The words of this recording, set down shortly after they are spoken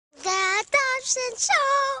adoption show.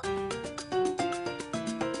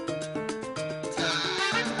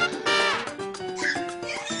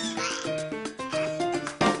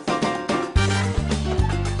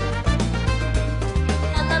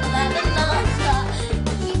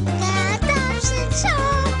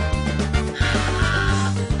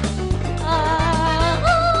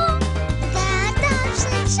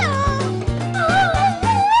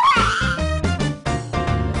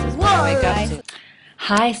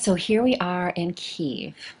 Hi, so here we are in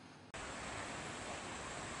Kyiv.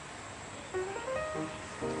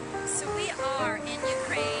 So we are in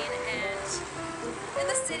Ukraine and in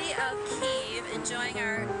the city of Kyiv, enjoying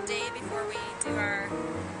our day before we do our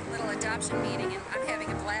little adoption meeting, and I'm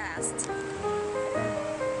having a blast.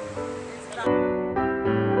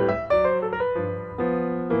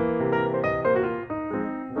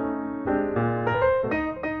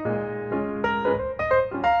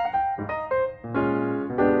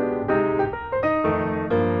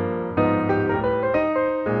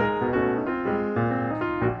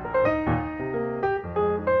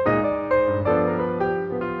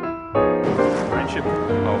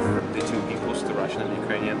 Of the two peoples, the Russian and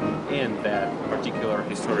Ukrainian, and that particular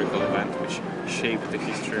historical event which shaped the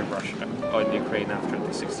history of Russia and Ukraine after the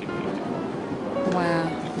 1650. Wow.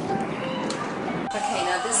 Okay,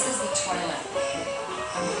 now this is the toilet.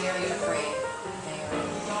 I'm very afraid.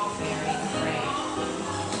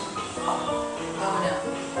 Oh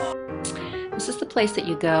no. This is the place that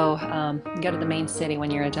you go to the main city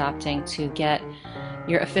when you're adopting to get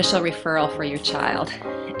your official referral for your child.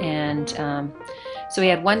 And so we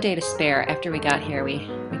had one day to spare after we got here. We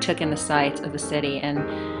took in the sights of the city, and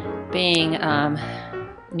being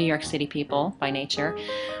New York City people by nature,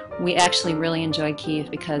 we actually really enjoyed Kyiv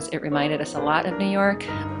because it reminded us a lot of New York.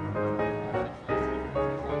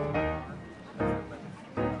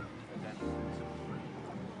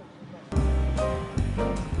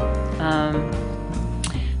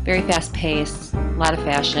 Very fast-paced, a lot of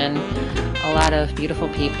fashion, a lot of beautiful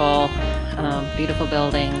people, beautiful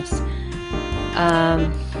buildings.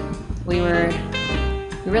 We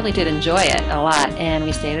really did enjoy it a lot, and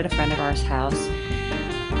we stayed at a friend of ours' house,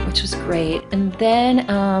 which was great. And then,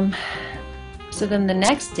 so then the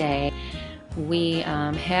next day, we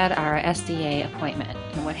had our SDA appointment.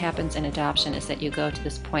 And what happens in adoption is that you go to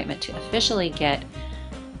this appointment to officially get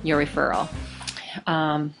your referral.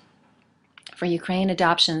 For Ukraine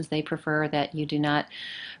adoptions, they prefer that you do not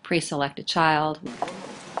pre-select a child.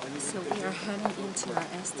 So we are heading into our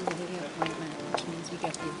SDA appointment, which means we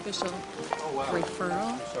get the official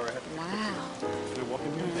referral. Wow.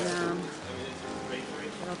 And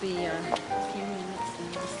it'll be a few minutes and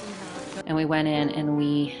we'll see how it goes. And we went in and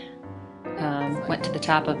we went to the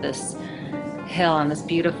top of this hill on this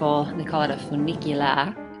beautiful, they call it a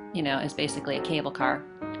funicula, you know, it's basically a cable car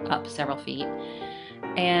up several feet.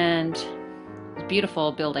 And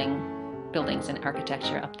beautiful buildings and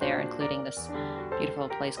architecture up there, including this beautiful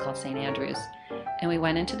place called St. Andrews. And we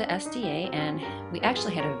went into the SDA, and we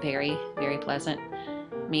actually had a very, very pleasant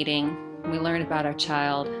meeting. We learned about our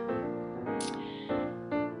child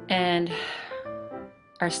and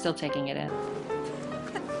are still taking it in.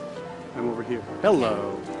 I'm over here.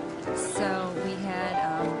 Hello. So we had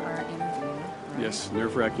our interview. Right? Yes,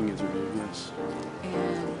 nerve-wracking interview, yes.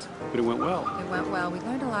 But it went well. It went well. We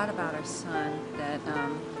learned a lot about our son that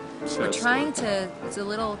we're trying to, it's a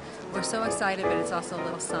little, we're so excited, but it's also a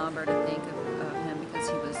little somber to think of him because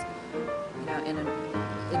he was,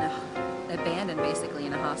 you know, abandoned basically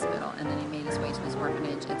in a hospital, and then he made his way to his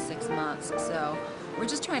orphanage at 6 months. So we're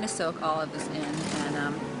just trying to soak all of this in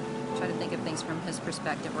and try to think of things from his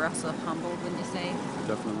perspective. We're also humbled, wouldn't you say?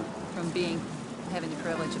 Definitely. From having the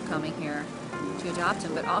privilege of coming here to adopt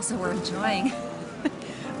him, but also we're enjoying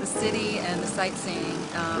the city and the sightseeing.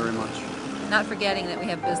 Very much. Not forgetting that we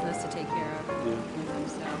have business to take care of. Yeah.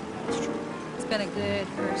 So That's true. it's been a good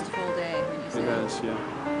first full day, wouldn't you say? It has, yeah.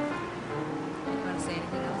 You want to say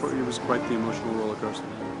anything else? It was quite the emotional roller coaster.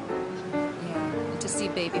 Yeah. And to see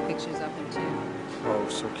baby pictures of him too. Oh,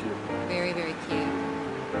 so cute. Very, very cute.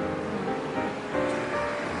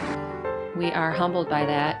 We are humbled by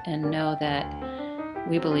that and know that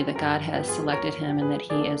we believe that God has selected him and that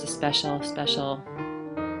he is a special, special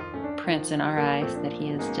prince in our eyes, that he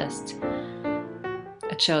is just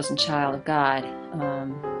a chosen child of God,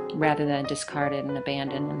 rather than discarded and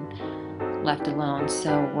abandoned and left alone.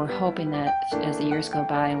 So we're hoping that as the years go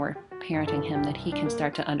by and we're parenting him, that he can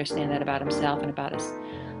start to understand that about himself and about his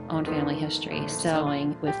own family history. So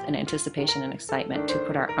with an anticipation and excitement to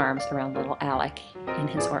put our arms around little Alec in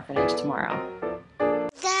his orphanage tomorrow.